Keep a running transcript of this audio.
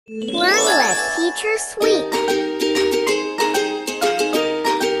Learn with Teacher Sweet.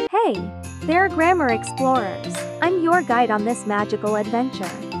 Hey, there, grammar explorers. I'm your guide on this magical adventure.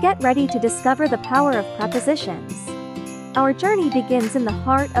 Get ready to discover the power of prepositions. Our journey begins in the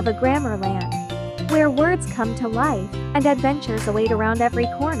heart of a grammar land, where words come to life, and adventures await around every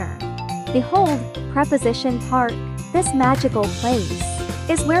corner. Behold, Preposition Park. This magical place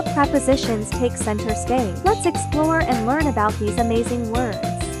is where prepositions take center stage. Let's explore and learn about these amazing words.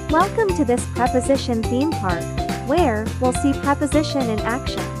 Welcome to this preposition theme park, where we'll see preposition in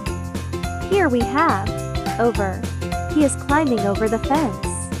action. Here we have over. He is climbing over the fence.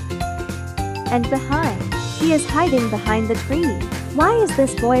 And behind. He is hiding behind the tree. Why is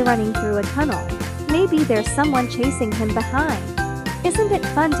this boy running through a tunnel? Maybe there's someone chasing him behind. Isn't it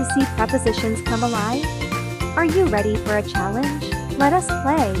fun to see prepositions come alive? Are you ready for a challenge? Let us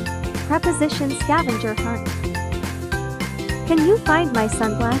play Preposition Scavenger Hunt. Can you find my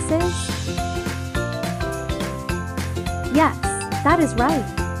sunglasses? Yes, that is right.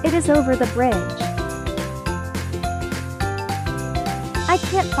 It is over the bridge. I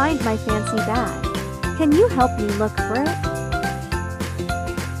can't find my fancy bag. Can you help me look for it?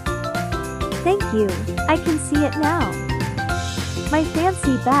 Thank you. I can see it now. My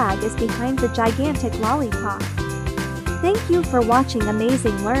fancy bag is behind the gigantic lollipop. Thank you for watching,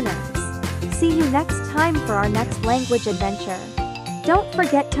 amazing learners. See you next time for our next language adventure. Don't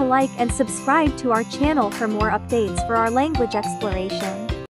forget to like and subscribe to our channel for more updates for our language exploration.